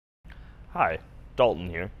Hi, Dalton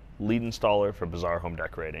here, lead installer for Bazaar Home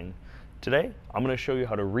Decorating. Today, I'm going to show you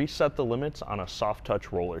how to reset the limits on a soft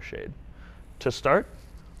touch roller shade. To start,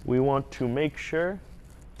 we want to make sure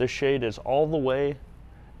the shade is all the way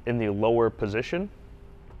in the lower position.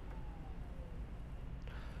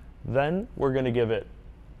 Then we're going to give it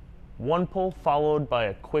one pull followed by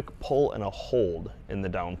a quick pull and a hold in the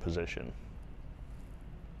down position.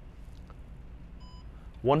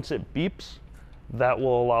 Once it beeps, that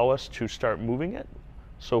will allow us to start moving it.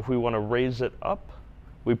 So if we want to raise it up,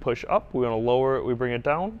 we push up. We want to lower it, we bring it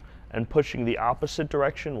down. And pushing the opposite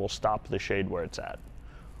direction will stop the shade where it's at.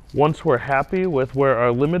 Once we're happy with where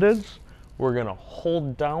our limit is, we're going to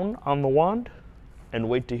hold down on the wand and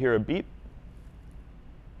wait to hear a beep.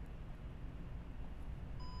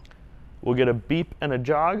 We'll get a beep and a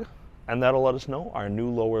jog, and that'll let us know our new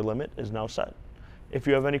lower limit is now set. If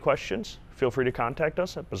you have any questions, feel free to contact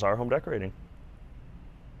us at Bazaar Home Decorating.